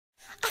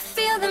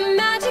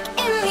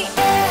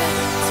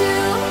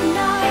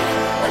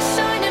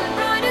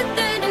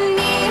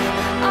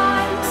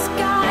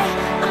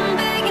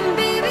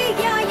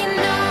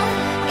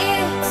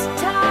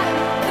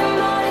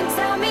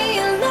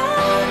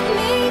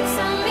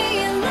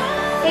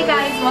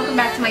and welcome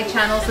back to my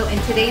channel. So in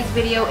today's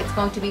video, it's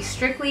going to be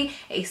strictly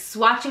a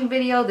swatching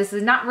video. This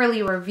is not really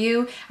a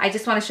review. I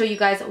just want to show you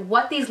guys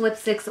what these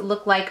lipsticks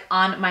look like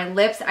on my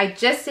lips. I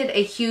just did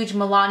a huge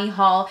Milani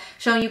haul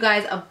showing you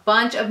guys a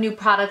bunch of new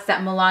products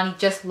that Milani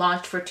just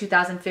launched for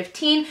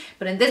 2015.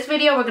 But in this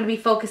video, we're going to be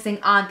focusing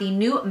on the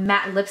new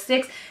matte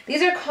lipsticks.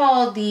 These are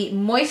called the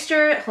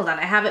Moisture, hold on,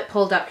 I have it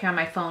pulled up here on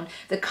my phone.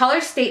 The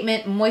Color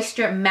Statement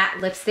Moisture Matte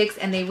Lipsticks,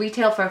 and they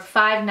retail for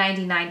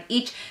 $5.99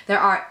 each. There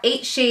are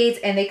 8 shades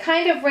and they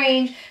kind of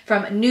range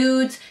from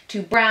nudes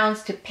to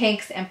browns to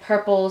pinks and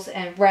purples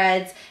and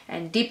reds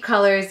and deep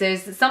colors.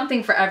 There's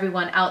something for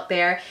everyone out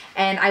there.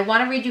 And I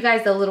want to read you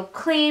guys the little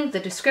claim,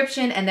 the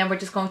description, and then we're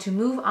just going to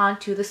move on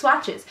to the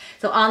swatches.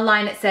 So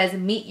online it says,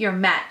 meet your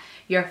matte,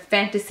 your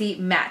fantasy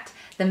matte.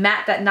 The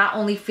matte that not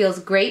only feels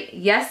great,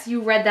 yes,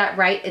 you read that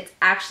right, it's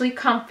actually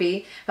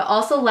comfy, but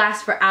also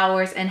lasts for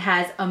hours and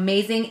has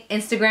amazing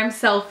Instagram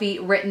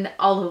selfie written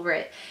all over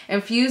it.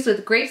 Infused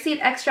with grapeseed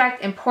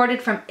extract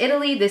imported from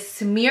Italy, this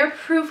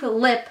smear-proof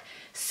lip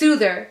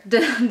soother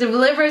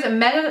delivers a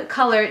mega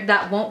color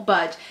that won't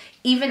budge,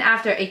 even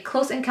after a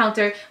close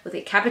encounter with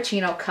a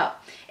cappuccino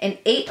cup. In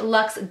 8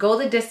 luxe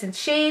go-the-distance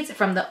shades,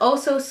 from the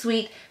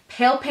oh-so-sweet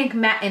pale pink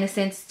matte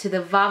Innocence to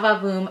the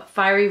Va-Va-Voom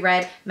fiery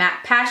red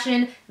matte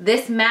Passion,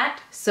 this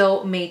matte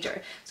so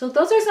major. So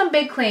those are some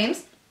big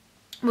claims.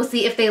 We'll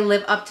see if they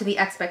live up to the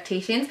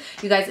expectations.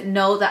 You guys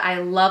know that I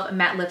love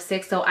matte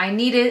lipsticks, so I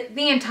needed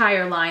the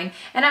entire line.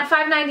 And at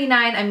 $5.99,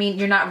 I mean,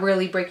 you're not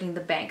really breaking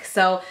the bank.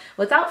 So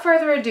without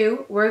further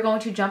ado, we're going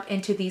to jump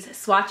into these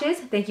swatches.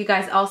 Thank you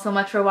guys all so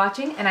much for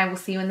watching, and I will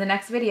see you in the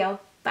next video.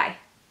 Bye.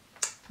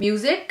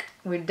 Music.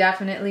 We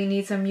definitely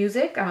need some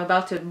music. I'm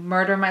about to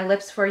murder my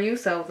lips for you,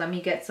 so let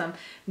me get some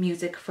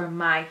music for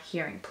my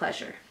hearing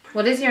pleasure.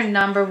 What is your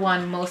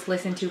 #1 most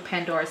listened to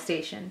Pandora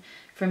station?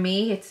 For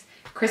me, it's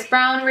Chris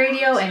Brown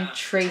radio and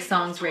Trey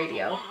Songz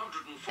radio.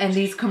 And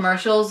these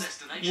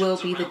commercials will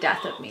be the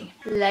death of me.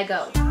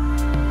 Lego.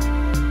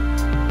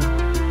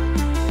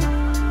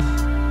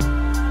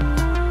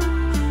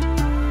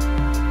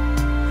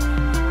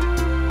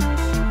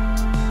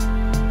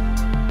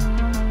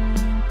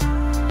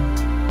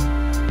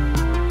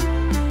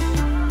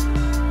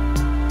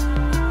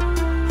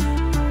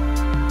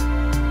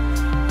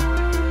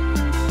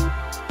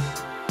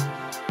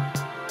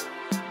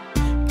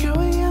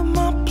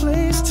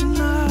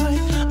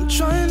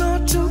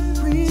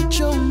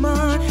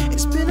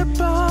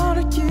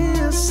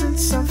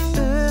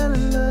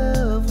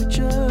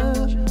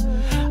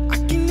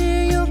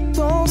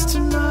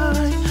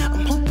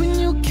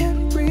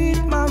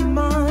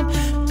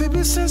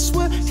 Since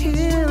we're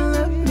here,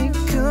 let me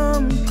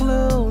come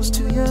close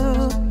to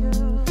you.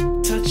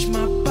 Touch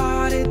my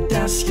body,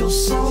 that's your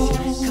soul.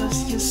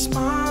 Cause you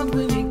smiled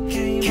when it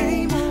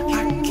came.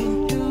 I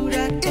can do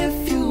that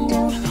if you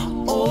want.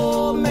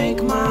 Or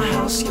make my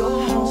house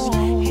your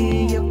home.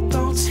 Hear your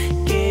thoughts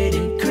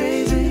getting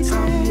crazy.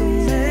 I'm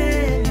your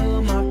man,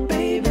 you're my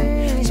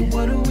baby. So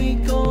what are we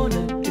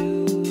gonna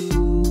do?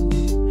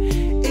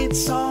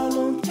 It's all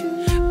on you.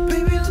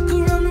 Baby, look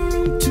around the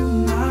room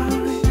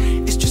tonight.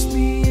 It's just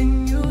me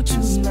and you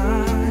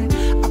tonight.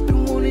 I've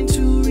been wanting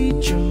to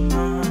read your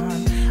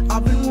mind.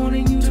 I've been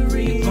wanting you to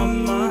read my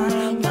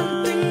mind.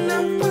 One thing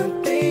that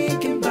I'm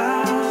thinking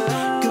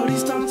about, girl,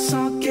 these thoughts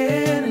are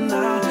getting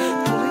loud.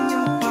 Pulling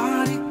your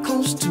body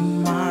close to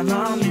mine.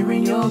 I'm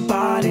hearing your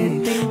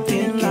body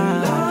thinking loud.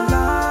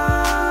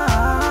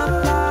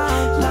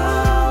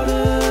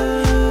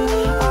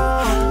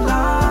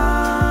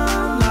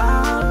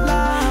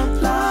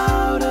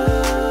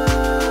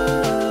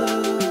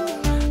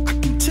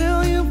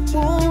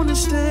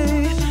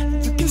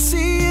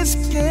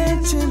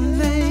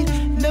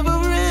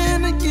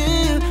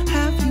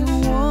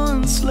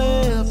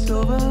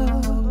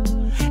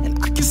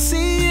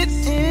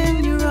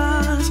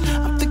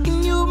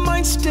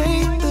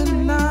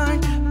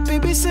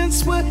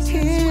 Since we're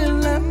here,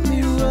 let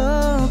me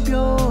rub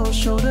your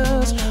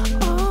shoulders.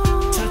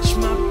 Oh, touch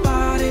my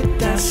body,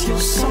 that's your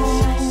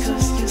soul.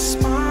 Cause you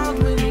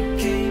smiled when it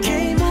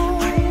came.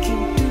 I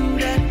can do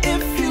that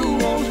if you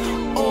want.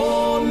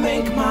 Or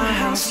make my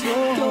house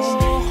your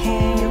home.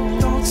 Hear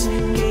your thoughts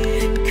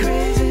getting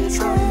crazy.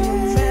 I'm your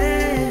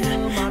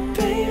man, my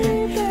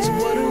baby. So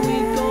what are we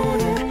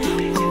gonna do?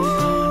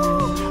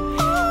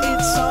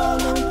 It's all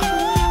on you.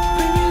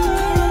 Baby,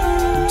 look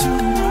around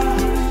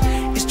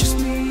tonight. It's just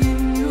me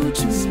and you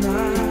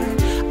tonight.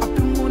 I've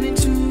been wanting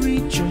to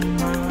read your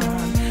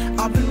mind.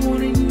 I've been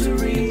wanting you to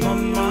read my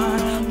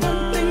mind.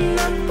 One thing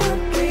that we're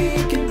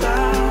thinking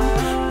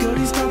about, girl,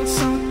 these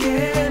thoughts are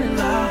getting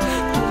loud.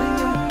 Pulling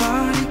your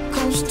body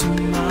close to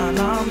mine.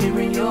 I'm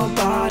hearing your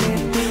body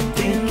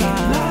thinking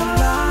loud.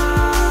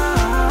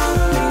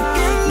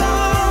 Thinking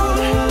loud.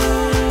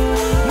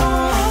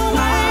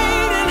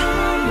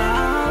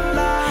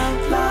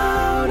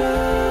 Louder.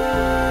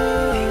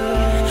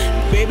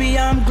 Baby,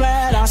 I'm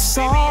glad I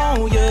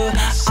saw you.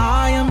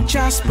 I am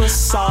Jasper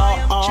Saw,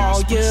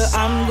 yeah.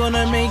 I'm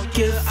gonna make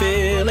you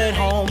feel at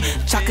home.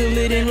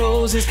 Chocolate and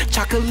roses,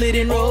 chocolate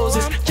and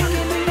roses.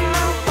 Chocolate and roses.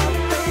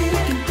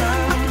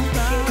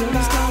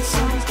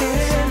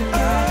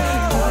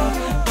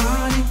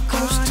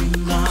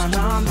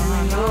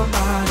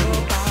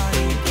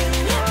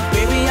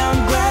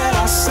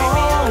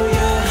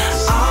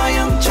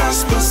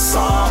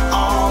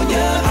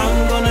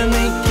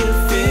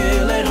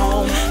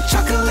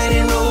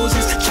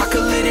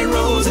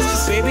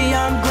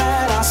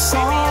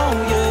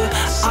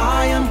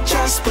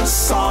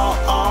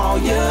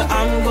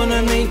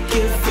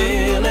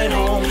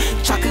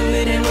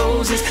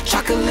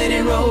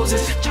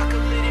 roses. Chocolate